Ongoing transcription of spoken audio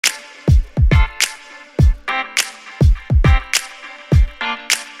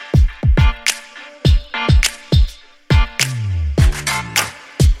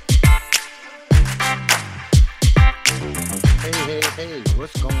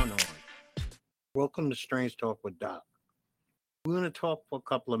going on? Welcome to Strange Talk with Doc. We're going to talk for a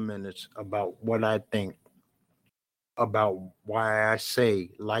couple of minutes about what I think about why I say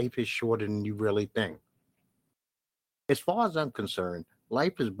life is shorter than you really think. As far as I'm concerned,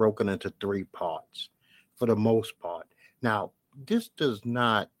 life is broken into three parts for the most part. Now, this does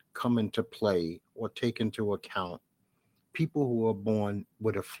not come into play or take into account people who are born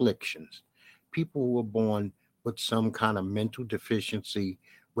with afflictions, people who are born with some kind of mental deficiency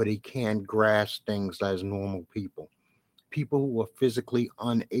where they can't grasp things as normal people, people who are physically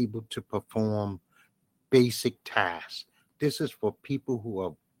unable to perform basic tasks. This is for people who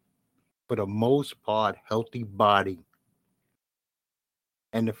are, for the most part, healthy body.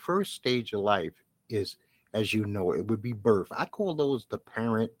 And the first stage of life is, as you know, it would be birth. I call those the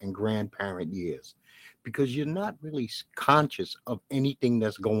parent and grandparent years because you're not really conscious of anything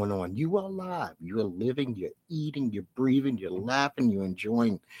that's going on. You are alive, you're living, you're eating, you're breathing, you're laughing, you're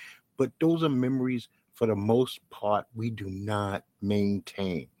enjoying. But those are memories for the most part we do not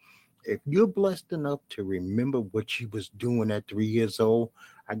maintain. If you're blessed enough to remember what you was doing at 3 years old,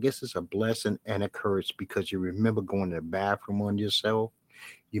 I guess it's a blessing and a curse because you remember going to the bathroom on yourself.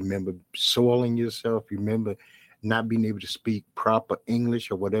 You remember soiling yourself. You remember not being able to speak proper English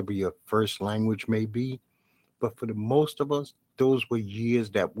or whatever your first language may be. But for the most of us, those were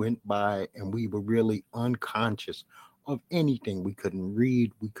years that went by and we were really unconscious of anything. We couldn't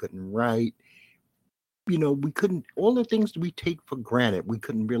read, we couldn't write. We couldn't, all the things that we take for granted. We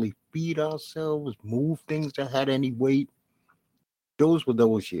couldn't really feed ourselves, move things that had any weight. Those were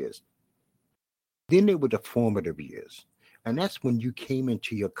those years. Then there were the formative years. And that's when you came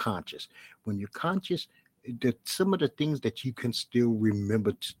into your conscious. When you're conscious, some of the things that you can still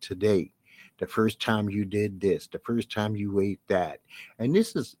remember today. The first time you did this, the first time you ate that. And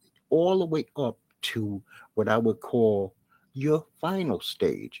this is all the way up to what I would call your final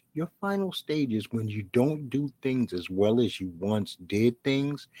stage. Your final stage is when you don't do things as well as you once did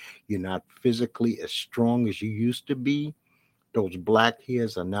things. You're not physically as strong as you used to be. Those black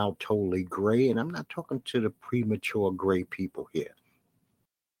hairs are now totally gray. And I'm not talking to the premature gray people here.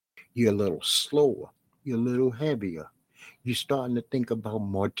 You're a little slower. You're a little heavier. You're starting to think about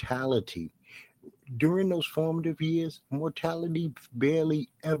mortality. During those formative years, mortality barely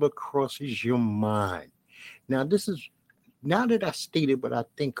ever crosses your mind. Now, now that I stated what I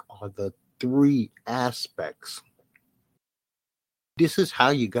think are the three aspects, this is how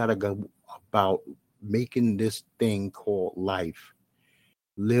you got to go about making this thing called life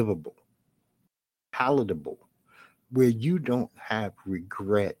livable, palatable, where you don't have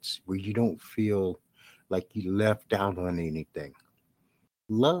regrets, where you don't feel like you left out on anything.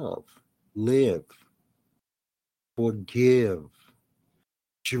 Love, live, forgive,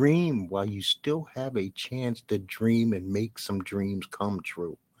 dream while you still have a chance to dream and make some dreams come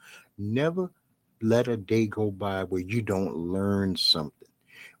true. Never let a day go by where you don't learn something,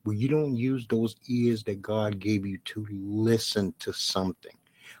 where you don't use those ears that God gave you to listen to something,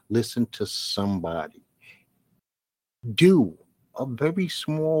 listen to somebody. Do a very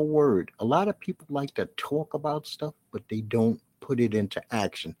small word. A lot of people like to talk about stuff, but they don't put it into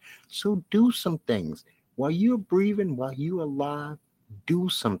action. So do some things. While you're breathing, while you're alive, do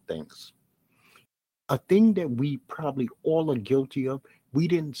some things. A thing that we probably all are guilty of, we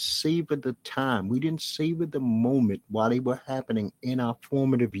didn't savor the time. We didn't savor the moment while they were happening in our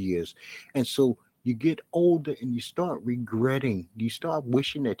formative years. And so you get older and you start regretting. You start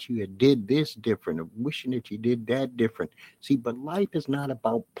wishing that you had did this different, or wishing that you did that different. See, but life is not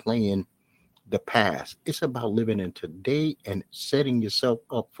about playing the past. It's about living in today and setting yourself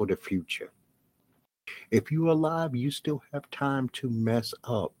up for the future. If you're alive, you still have time to mess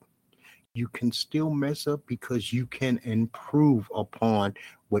up. You can still mess up because you can improve upon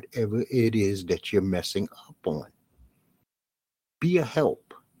whatever it is that you're messing up on. Be a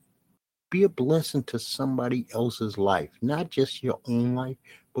help. Be a blessing to somebody else's life, not just your own life,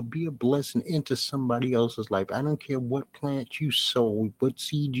 but be a blessing into somebody else's life. I don't care what plant you sow, what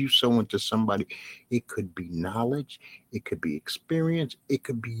seed you sow into somebody. It could be knowledge, it could be experience, it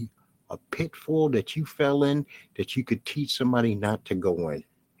could be a pitfall that you fell in that you could teach somebody not to go in.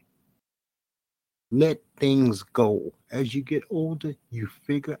 Let things go. As you get older, you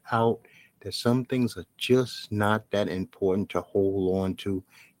figure out that some things are just not that important to hold on to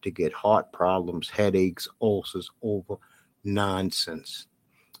get heart problems, headaches, ulcers over nonsense.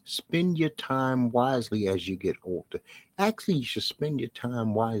 Spend your time wisely as you get older. Actually, you should spend your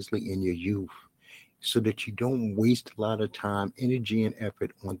time wisely in your youth so that you don't waste a lot of time, energy, and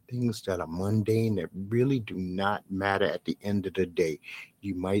effort on things that are mundane that really do not matter at the end of the day.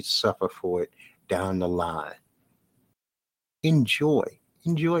 You might suffer for it down the line. Enjoy.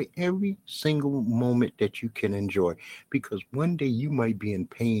 Enjoy every single moment that you can enjoy, because one day you might be in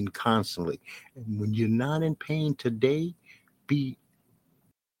pain constantly. And when you're not in pain today, be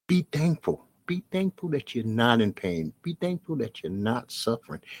be thankful. Be thankful that you're not in pain. Be thankful that you're not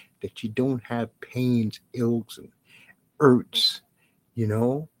suffering, that you don't have pains, ills, and irks. You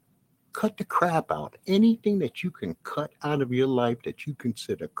know, cut the crap out. Anything that you can cut out of your life that you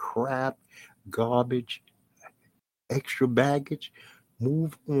consider crap, garbage, extra baggage,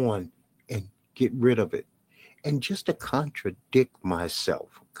 move on and get rid of it. And just to contradict myself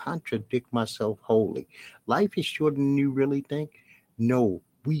wholly. Life is shorter than you really think. No,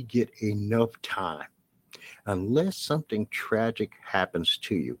 we get enough time unless something tragic happens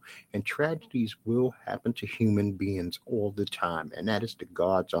to you. And tragedies will happen to human beings all the time. And that is the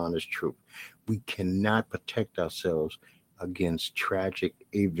God's honest truth. We cannot protect ourselves against tragic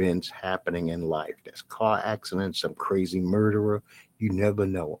events happening in life. There's car accidents, some crazy murderer. You never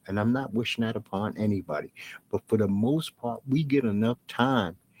know. And I'm not wishing that upon anybody. But for the most part, we get enough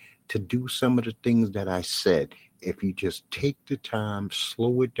time to do some of the things that I said. If you just take the time,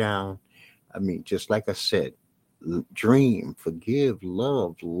 slow it down, I mean, just like I said, dream, forgive,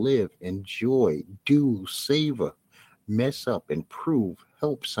 love, live, enjoy, do, savor, mess up, improve,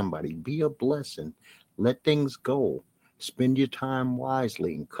 help somebody, be a blessing, let things go, spend your time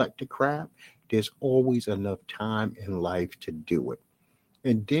wisely, and cut the crap. There's always enough time in life to do it.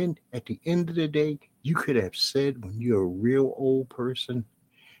 And then at the end of the day, you could have said when you're a real old person,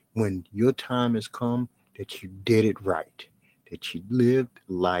 when your time has come, that you did it right, that you lived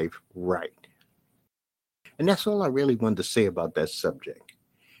life right. And that's all I really wanted to say about that subject.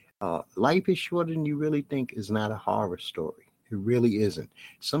 Life is shorter than you really think is not a horror story. It really isn't.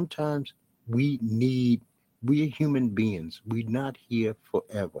 Sometimes we need, we're human beings. We're not here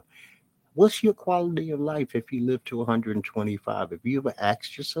forever. What's your quality of life if you live to 125? Have you ever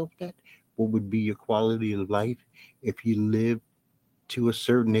asked yourself that? What would be your quality of life if you live to a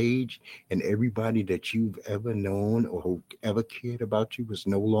certain age and everybody that you've ever known or who ever cared about you was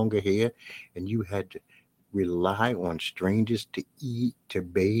no longer here and you had to rely on strangers to eat, to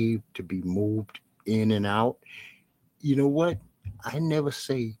bathe, to be moved in and out? You know what? I never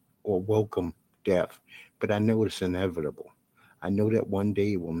say or welcome death, but I know it's inevitable. I know that one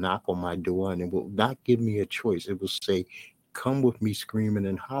day it will knock on my door and it will not give me a choice. It will say, come with me screaming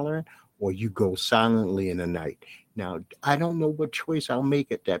and hollering, or you go silently in the night. Now, I don't know what choice I'll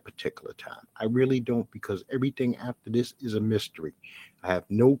make at that particular time. I really don't, because everything after this is a mystery. I have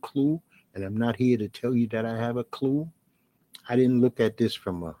no clue, and I'm not here to tell you that I have a clue. I didn't look at this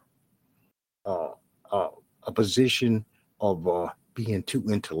from uh, a position of being too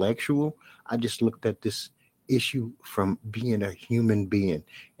intellectual. I just looked at this issue from being a human being.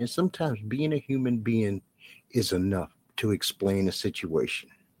 And sometimes being a human being is enough to explain a situation.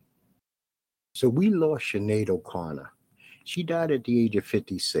 So we lost Sinead O'Connor. She died at the age of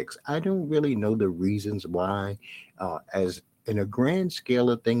 56. I don't really know the reasons why. As in a grand scale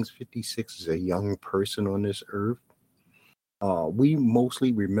of things, 56 is a young person on this earth. We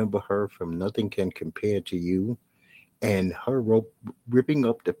mostly remember her from Nothing Can Compare to You and her ripping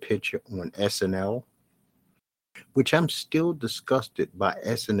up the picture on SNL, which I'm still disgusted by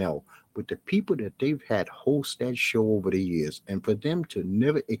SNL with the people that they've had host that show over the years, and for them to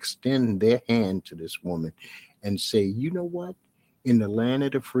never extend their hand to this woman and say, you know what, in the land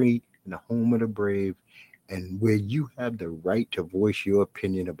of the free, in the home of the brave, and where you have the right to voice your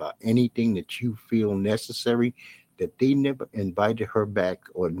opinion about anything that you feel necessary, that they never invited her back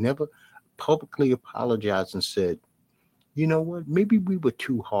or never publicly apologized and said, you know what? Maybe we were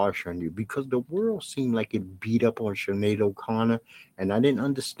too harsh on you, because the world seemed like it beat up on Sinead O'Connor, and I didn't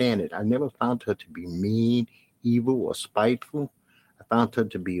understand it. I never found her to be mean, evil, or spiteful. I found her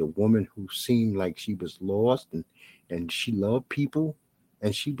to be a woman who seemed like she was lost, and she loved people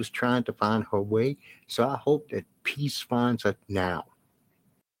and she was trying to find her way. So I hope that peace finds her now.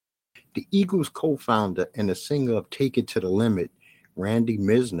 The Eagles co founder and the singer of Take It to the Limit, Randy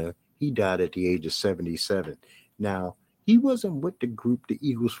Misner, he died at the age of 77. Now, he wasn't with the group, the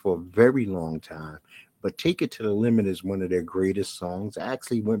Eagles, for a very long time, but Take It to the Limit is one of their greatest songs. I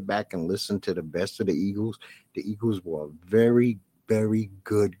actually went back and listened to the best of the Eagles. The Eagles were a very, very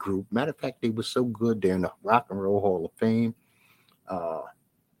good group. Matter of fact, they were so good, they're in the Rock and Roll Hall of Fame. Uh,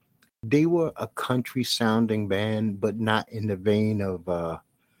 they were a country sounding band, but not in the vein of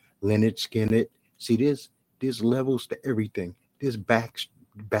Leonard Skinner. See, there's levels to everything. There's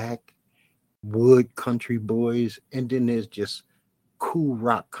backwood country boys, and then there's just cool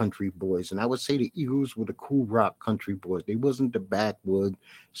rock country boys. And I would say the Eagles were the cool rock country boys. They wasn't the backwood,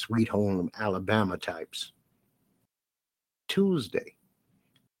 sweet home Alabama types. Tuesday.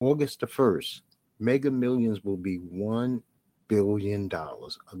 August the 1st, Mega Millions will be $1 billion,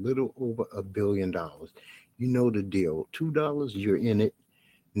 a little over $1 billion. You know the deal. $2, you're in it.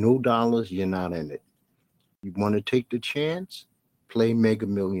 No dollars, you're not in it. You want to take the chance? Play Mega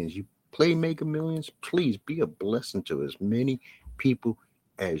Millions. You play Mega Millions, please be a blessing to as many people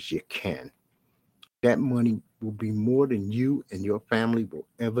as you can. That money will be more than you and your family will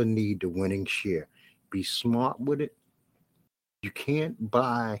ever need the winning share. Be smart with it. You can't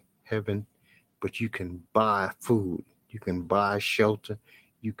buy heaven, but you can buy food. You can buy shelter.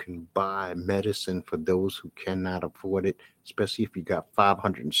 You can buy medicine for those who cannot afford it, especially if you got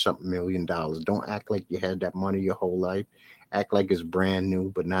 500 and something $1 million. Don't act like you had that money your whole life. Act like it's brand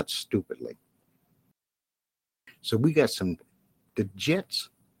new, but not stupidly. So we got the Jets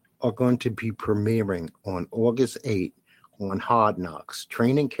are going to be premiering on August 8th on Hard Knocks,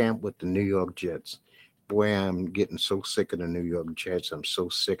 training camp with the New York Jets. Boy, I'm getting so sick of the New York Jets. I'm so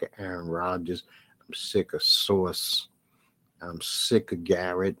sick of Aaron Rodgers. I'm sick of Sauce. I'm sick of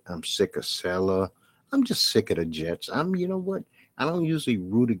Garrett. I'm sick of Seller. I'm just sick of the Jets. You know what? I don't usually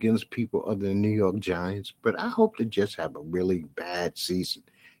root against people other than New York Giants, but I hope the Jets have a really bad season.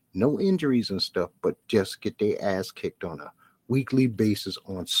 No injuries and stuff, but just get their ass kicked on a weekly basis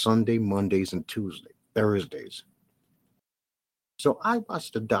on Sunday, Mondays, and Thursdays. So I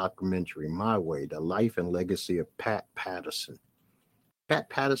watched the documentary My Way, The Life and Legacy of Pat Patterson. Pat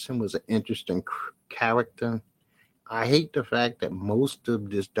Patterson was an interesting character. I hate the fact that most of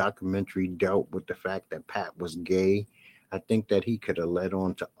this documentary dealt with the fact that Pat was gay. I think that he could have led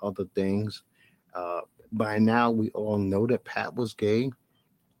on to other things. By now, we all know that Pat was gay.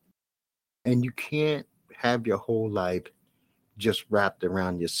 And you can't have your whole life just wrapped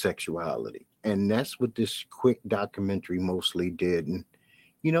around your sexuality. And that's what this quick documentary mostly did. And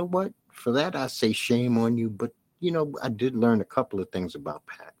you know what? For that, I say shame on you. But, I did learn a couple of things about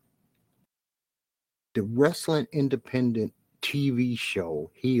Pat. The Wrestling Independent TV show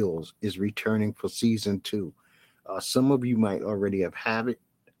Heels is returning for season 2. Some of you might already have it.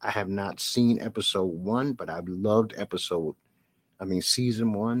 I have not seen episode 1, but I've loved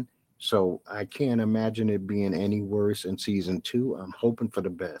season 1. So I can't imagine it being any worse in season 2. I'm hoping for the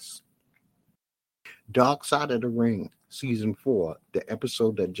best. Dark Side of the Ring, season 4, the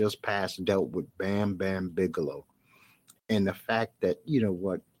episode that just passed dealt with Bam Bam Bigelow. And the fact that,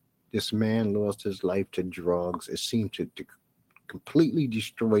 this man lost his life to drugs. It seemed to completely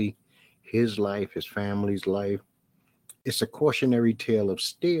destroy his life, his family's life. It's a cautionary tale of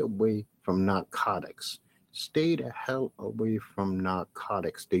stay away from narcotics. Stay the hell away from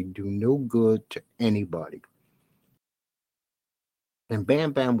narcotics. They do no good to anybody. And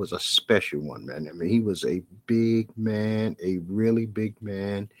Bam Bam was a special one, man. He was a big man, a really big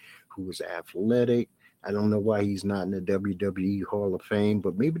man who was athletic. I don't know why he's not in the WWE Hall of Fame,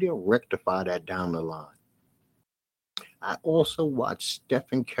 but maybe they'll rectify that down the line. I also watched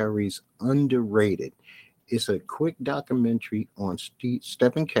Stephen Curry's Underrated. It's a quick documentary on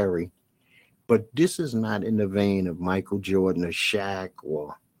Stephen Curry, but this is not in the vein of Michael Jordan or Shaq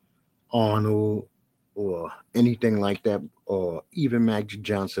or Arnold or anything like that, or even Magic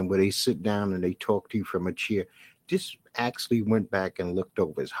Johnson, where they sit down and they talk to you from a chair. This actually went back and looked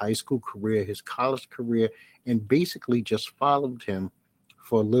over his high school career, his college career, and basically just followed him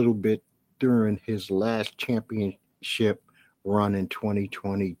for a little bit during his last championship run in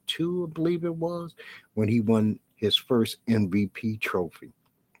 2022, I believe it was, when he won his first MVP trophy.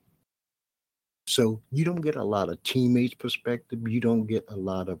 So you don't get a lot of teammates' perspective. You don't get a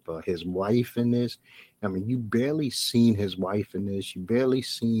lot of his wife in this. You barely seen his wife in this. You barely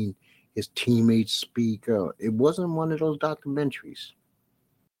seen his teammates speak. It wasn't one of those documentaries.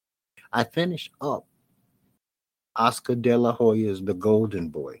 I finished up Oscar De La Hoya's The Golden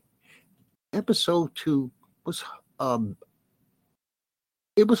Boy. Episode 2 was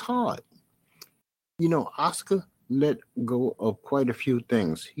it was hard. Oscar let go of quite a few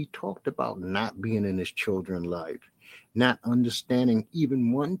things. He talked about not being in his children's life, not understanding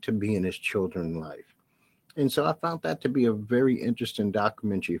even wanting to be in his children's life. And so I found that to be a very interesting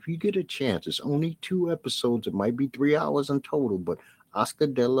documentary. If you get a chance, it's only 2 episodes. It might be 3 hours in total, but Oscar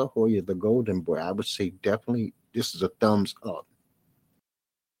De La Hoya, The Golden Boy, I would say definitely this is a thumbs up.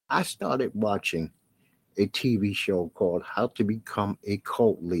 I started watching a TV show called How to Become a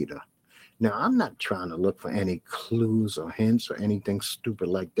Cult Leader. Now, I'm not trying to look for any clues or hints or anything stupid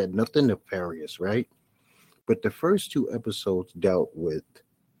like that. Nothing nefarious, right? But the first 2 episodes dealt with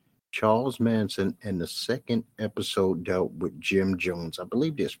Charles Manson, and the second episode dealt with Jim Jones. I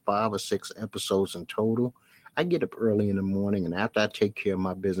believe there's 5 or 6 episodes in total. I get up early in the morning, and after I take care of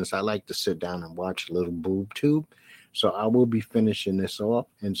my business, I like to sit down and watch a little boob tube. So I will be finishing this off.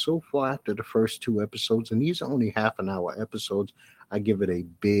 And so far, after the first two episodes, and these are only half an hour episodes, I give it a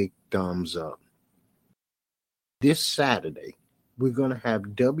big thumbs up. This Saturday, we're going to have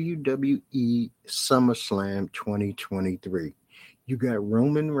WWE SummerSlam 2023. You got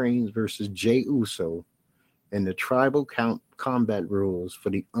Roman Reigns versus Jey Uso and the tribal combat rules for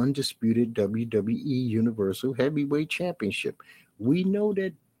the undisputed WWE Universal Heavyweight Championship. We know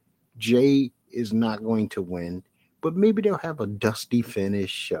that Jey is not going to win, but maybe they'll have a dusty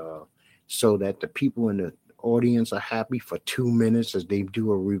finish so that the people in the audience are happy for 2 minutes as they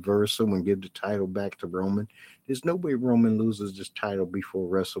do a reversal and give the title back to Roman. There's no way Roman loses this title before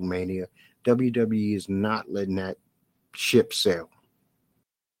WrestleMania. WWE is not letting that ship sail.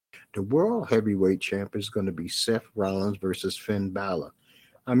 The World Heavyweight Champ is going to be Seth Rollins versus Finn Balor.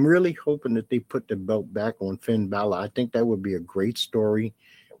 I'm really hoping that they put the belt back on Finn Balor. I think that would be a great story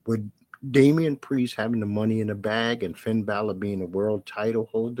with Damian Priest having the money in the bag and Finn Balor being a world title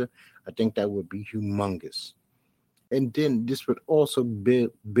holder. I think that would be humongous. And then this would also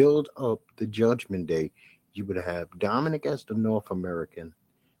build up the Judgment Day. You would have Dominic as the North American,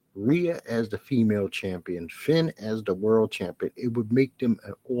 Rhea as the female champion, Finn as the world champion. It would make them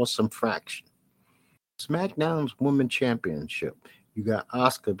an awesome fraction. SmackDown's Women Championship. You got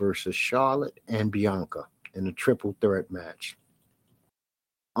Asuka versus Charlotte and Bianca in a triple threat match.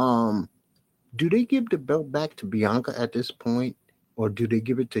 Do they give the belt back to Bianca at this point, or do they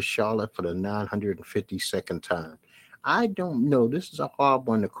give it to Charlotte for the 952nd time? I don't know. This is a hard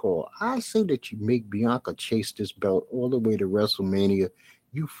one to call. I say that you make Bianca chase this belt all the way to WrestleMania.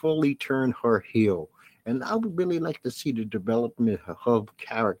 You fully turn her heel. And I would really like to see the development of her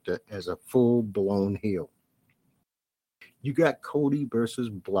character as a full-blown heel. You got Cody versus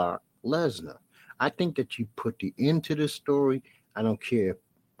Brock Lesnar. I think that you put the end to this story. I don't care if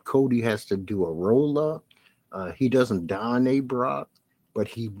Cody has to do a roll-up. He doesn't dominate Brock, but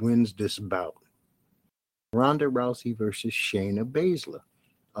he wins this bout. Ronda Rousey versus Shayna Baszler.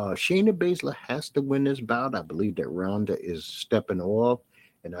 Shayna Baszler has to win this bout. I believe that Ronda is stepping off,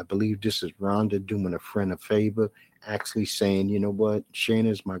 and I believe this is Ronda doing a friend a favor, actually saying, you know what,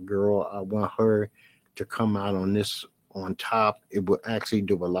 Shayna's my girl. I want her to come out on this on top. It will actually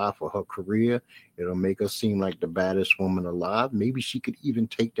do a lot for her career. It'll make her seem like the baddest woman alive. Maybe she could even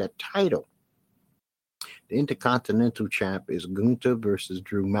take that title. The Intercontinental Champ is Gunther versus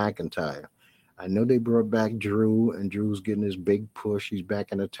Drew McIntyre. I know they brought back Drew, and Drew's getting his big push. He's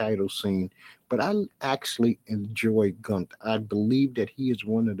back in the title scene. But I actually enjoy Gunther. I believe that he is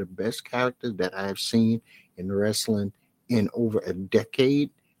one of the best characters that I have seen in wrestling in over a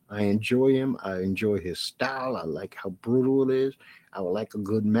decade. I enjoy him. I enjoy his style. I like how brutal it is. I would like a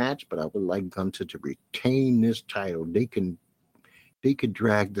good match, but I would like Gunther to retain this title. They could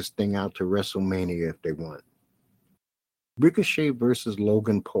drag this thing out to WrestleMania if they want. Ricochet versus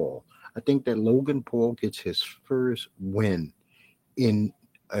Logan Paul. I think that Logan Paul gets his first win in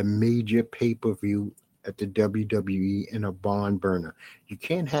a major pay-per-view at the WWE in a barn burner. You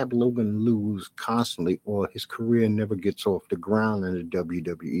can't have Logan lose constantly or his career never gets off the ground in the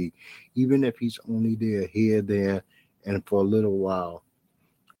WWE, even if he's only there, here, there, and for a little while.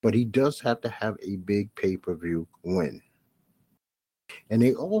 But he does have to have a big pay-per-view win. And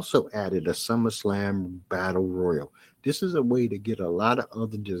they also added a SummerSlam Battle Royal. This is a way to get a lot of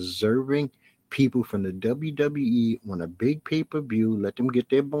other deserving people from the WWE on a big pay-per-view, let them get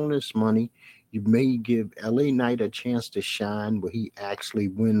their bonus money. You may give LA Knight a chance to shine where he actually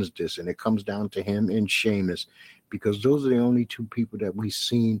wins this, and it comes down to him and Sheamus, because those are the only two people that we've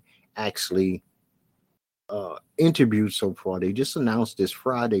seen actually interviewed so far. They just announced this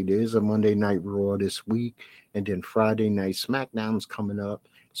Friday. There's a Monday Night Raw this week, and then Friday Night SmackDown's coming up,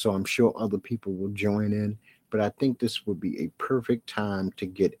 so I'm sure other people will join in. But I think this would be a perfect time to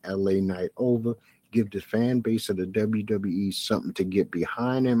get LA Knight over, give the fan base of the WWE something to get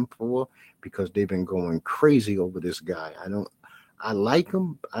behind him for, because they've been going crazy over this guy. I like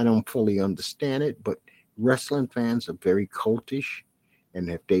him. I don't fully understand it, but wrestling fans are very cultish. And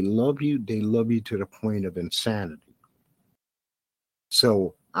if they love you to the point of insanity.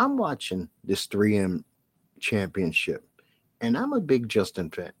 So I'm watching this 3M championship, and I'm a big Justin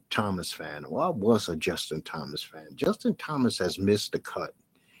Thomas fan. Well, I was a Justin Thomas fan. Justin Thomas has missed the cut,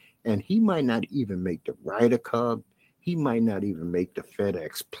 and he might not even make the Ryder Cup. He might not even make the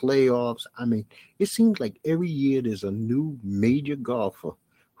FedEx playoffs. I mean, it seems like every year there's a new major golfer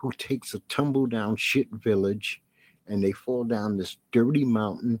who takes a tumble down shit village, and they fall down this dirty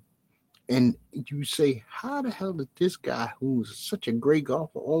mountain. And you say, how the hell did this guy, who's such a great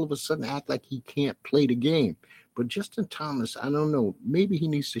golfer, all of a sudden act like he can't play the game? But Justin Thomas, I don't know, maybe he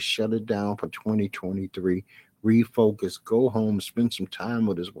needs to shut it down for 2023, refocus, go home, spend some time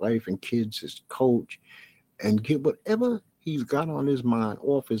with his wife and kids, his coach, and get whatever he's got on his mind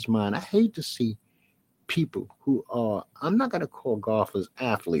off his mind. I hate to see people who are, I'm not going to call golfers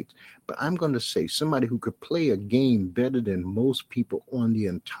athletes, but I'm going to say somebody who could play a game better than most people on the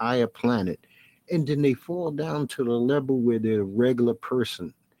entire planet. And then they fall down to the level where they're a regular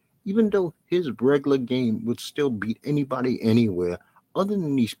person, even though his regular game would still beat anybody anywhere other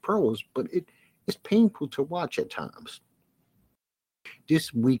than these pros, but it's painful to watch at times.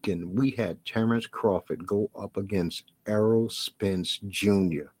 This weekend, we had Terrence Crawford go up against Errol Spence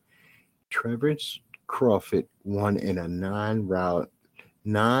Jr. Terrence Crawford won in a nine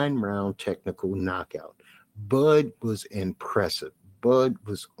round technical knockout. Bud was impressive. Bud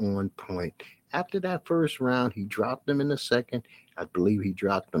was on point. After that first round, he dropped him in the second. I believe he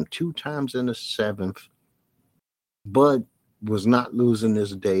dropped him two times in the seventh. Bud was not losing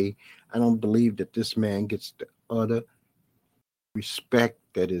this day. I don't believe that this man gets the utter respect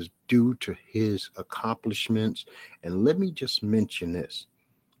that is due to his accomplishments. And let me just mention this.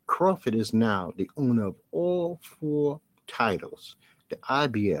 Crawford is now the owner of all four titles: the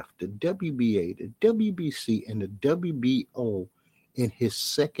IBF, the WBA, the WBC, and the WBO in his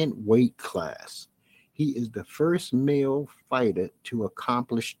second weight class. He is the first male fighter to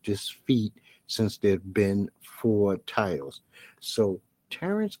accomplish this feat since there have been four titles. So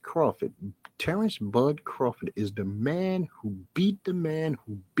Terrence Bud Crawford is the man who beat the man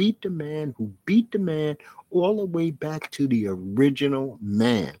who beat the man who beat the man all the way back to the original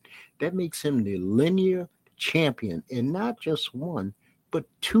man. That makes him the linear champion in not just one, but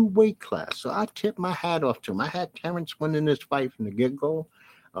two weight class. So I tip my hat off to him. I had Terrence winning this fight from the get-go.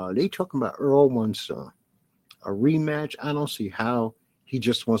 They talking about Earl wants a rematch. I don't see how he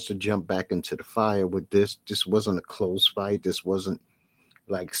just wants to jump back into the fire with this. This wasn't a close fight. This wasn't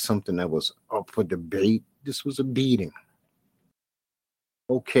like something that was up for debate. This was a beating.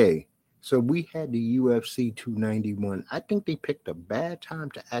 Okay, so we had the UFC 291. I think they picked a bad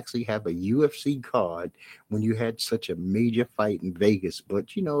time to actually have a UFC card when you had such a major fight in Vegas.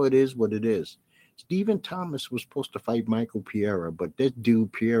 But you know, it is what it is. Stephen Thomas was supposed to fight Michael Pereira, but this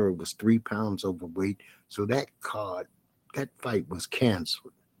dude Pereira was 3 pounds overweight. So that fight was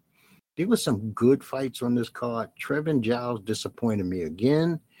canceled. There were some good fights on this card. Trevin Giles disappointed me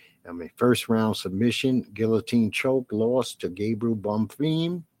again. I mean, first round submission, guillotine choke, lost to Gabriel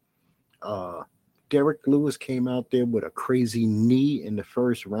Bonfim. Derek Lewis came out there with a crazy knee in the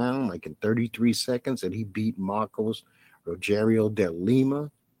first round, like in 33 seconds, and he beat Marcos Rogerio de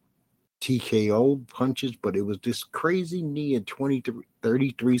Lima. TKO punches, but it was this crazy knee in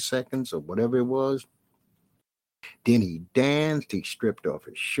 33 seconds or whatever it was. Then he danced, he stripped off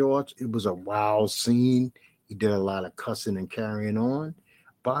his shorts. It was a wild scene. He did a lot of cussing and carrying on.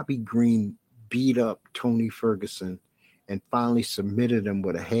 Bobby Green beat up Tony Ferguson and finally submitted him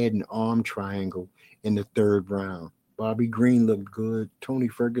with a head and arm triangle in the third round. Bobby Green looked good. Tony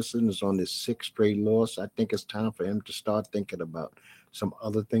Ferguson is on his 6th straight loss. I think it's time for him to start thinking about some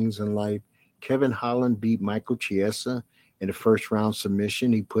other things in life. Kevin Holland beat Michael Chiesa in the first round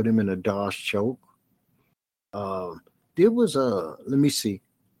submission. He put him in a Dosh choke. There was let me see,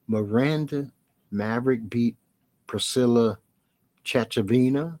 Miranda Maverick beat Priscilla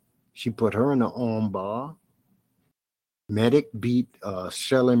Chachavina. She put her in an arm bar. Medic beat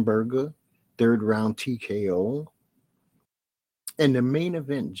Schellenberger, third round TKO. And the main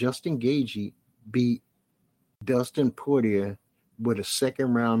event, Justin Gaethje beat Dustin Poirier with a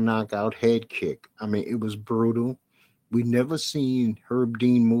second round knockout head kick. I mean, it was brutal. We never seen Herb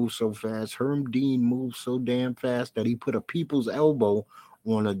Dean move so fast. Herb Dean moved so damn fast that he put a people's elbow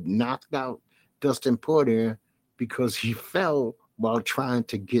on a knocked out Dustin Poirier because he fell while trying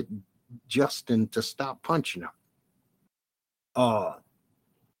to get Justin to stop punching him.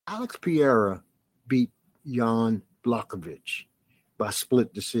 Alex Pereira beat Jan Blachowicz by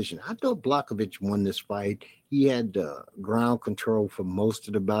split decision. I thought Blachowicz won this fight. He had ground control for most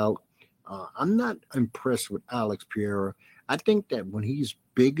of the bout. I'm not impressed with Alex Pereira. I think that when he's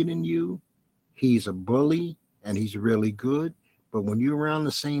bigger than you, he's a bully and he's really good. But when you're around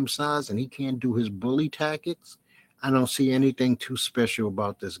the same size and he can't do his bully tactics, I don't see anything too special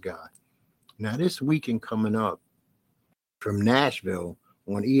about this guy. Now, this weekend coming up from Nashville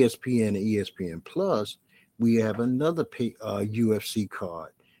on ESPN and ESPN Plus, we have another UFC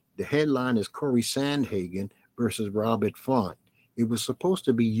card. The headline is Corey Sandhagen versus Robert Font. It was supposed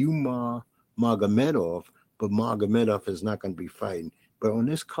to be Umar Magomedov, but Magomedov is not going to be fighting. But on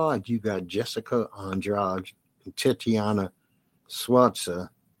this card, you got Jessica Andrade and Tatiana Suarez.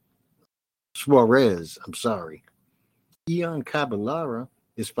 Ian Caballera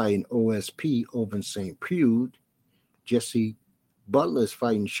is fighting OSP over in St. Prude. Jesse Butler is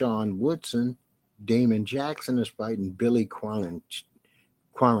fighting Sean Woodson. Damon Jackson is fighting Billy Quarantino.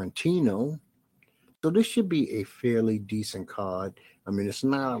 So this should be a fairly decent card. I mean, it's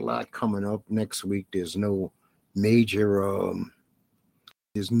not a lot coming up next week. Major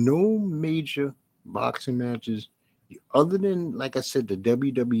there's no major boxing matches other than, like I said, the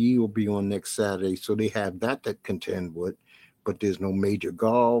WWE will be on next Saturday, so they have that to contend with. But there's no major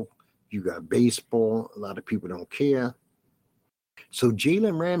golf. You got baseball. A lot of people don't care. So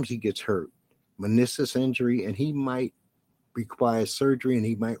Jalen Ramsey gets hurt, meniscus injury, and he might require surgery, and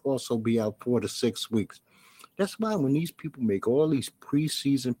he might also be out 4 to 6 weeks. That's why when these people make all these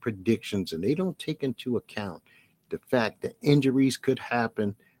preseason predictions and they don't take into account the fact that injuries could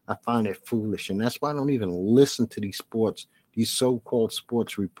happen, I find it foolish. And that's why I don't even listen to these so-called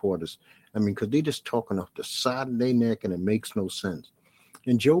sports reporters. I mean, because they're just talking off the side of their neck and it makes no sense.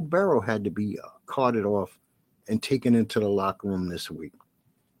 And Joe Burrow had to be carted off and taken into the locker room this week.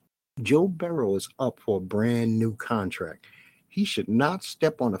 Joe Burrow is up for a brand new contract. He should not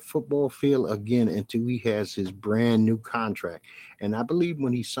step on a football field again until he has his brand new contract. And I believe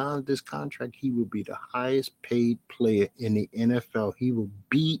when he signs this contract, he will be the highest paid player in the NFL. He will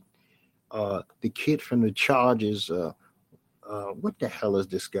beat the kid from the Chargers. What the hell is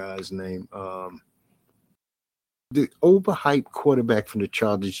this guy's name? The overhyped quarterback from the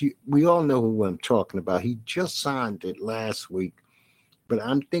Chargers. We all know who I'm talking about. He just signed it last week. But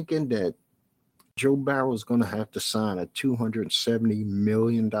I'm thinking that Joe Burrow is going to have to sign a $270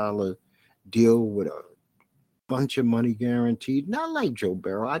 million deal with a bunch of money guaranteed. Not like Joe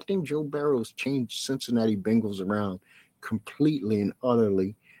Burrow. I think Joe Burrow has changed Cincinnati Bengals around completely and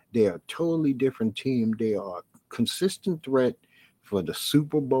utterly. They are a totally different team. They are a consistent threat for the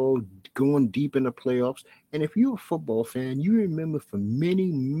Super Bowl, going deep in the playoffs. And if you're a football fan, you remember for many,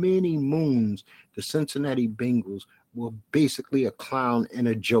 many moons, the Cincinnati Bengals were basically a clown and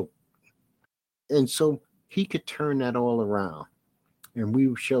a joke. And so he could turn that all around, and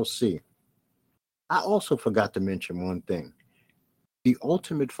we shall see. I also forgot to mention one thing. The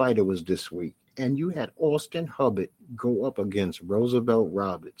Ultimate Fighter was this week, and you had Austin Hubbard go up against Roosevelt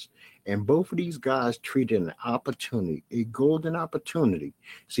Roberts. And both of these guys treated an opportunity, a golden opportunity.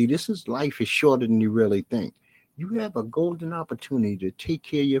 See, life is shorter than you really think. You have a golden opportunity to take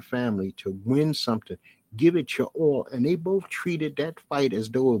care of your family, to win something, give it your all. And they both treated that fight as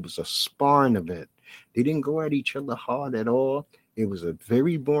though it was a sparring event. They didn't go at each other hard at all. It was a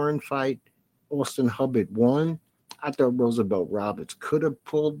very boring fight. Austin Hubbard won. I thought Roosevelt Roberts could have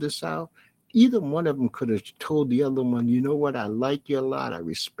pulled this out. Either one of them could have told the other one, you know what, I like you a lot, I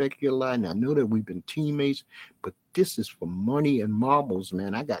respect you a lot, and I know that we've been teammates, but this is for money and marbles,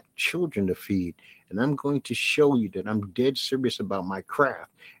 man. I got children to feed, and I'm going to show you that I'm dead serious about my craft.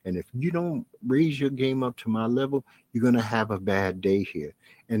 And if you don't raise your game up to my level, you're going to have a bad day here.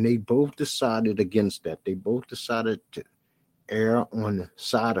 And they both decided against that. They both decided to err on the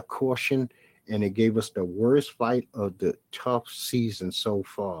side of caution, and it gave us the worst fight of the tough season so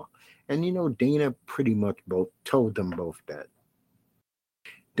far. And, you know, Dana pretty much told them both that.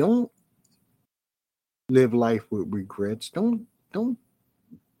 Don't live life with regrets. Don't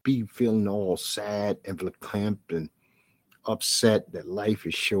be feeling all sad and verklempt and upset that life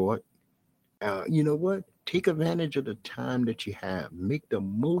is short. You know what? Take advantage of the time that you have. Make the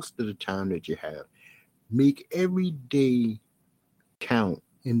most of the time that you have. Make every day count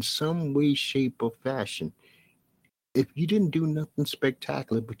in some way, shape, or fashion. If you didn't do nothing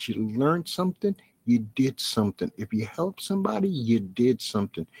spectacular, but you learned something, you did something. If you helped somebody, you did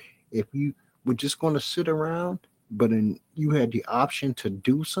something. If you were just going to sit around, but you had the option to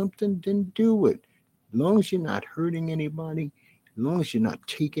do something, then do it. As long as you're not hurting anybody, as long as you're not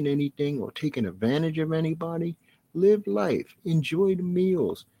taking anything or taking advantage of anybody, live life. Enjoy the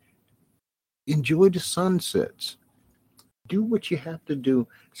meals. Enjoy the sunsets. Do what you have to do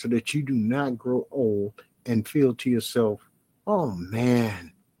so that you do not grow old and feel to yourself, oh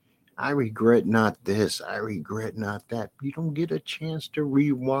man, I regret not this, I regret not that. You don't get a chance to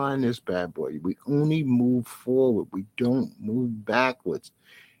rewind this bad boy. We only move forward. We don't move backwards.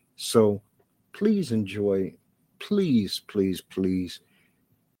 So please enjoy. Please, please, please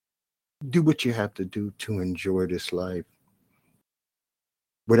do what you have to do to enjoy this life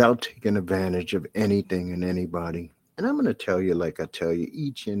without taking advantage of anything and anybody. And I'm going to tell you, like I tell you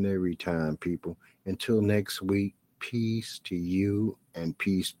each and every time, people, until next week, peace to you and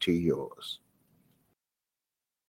peace to yours.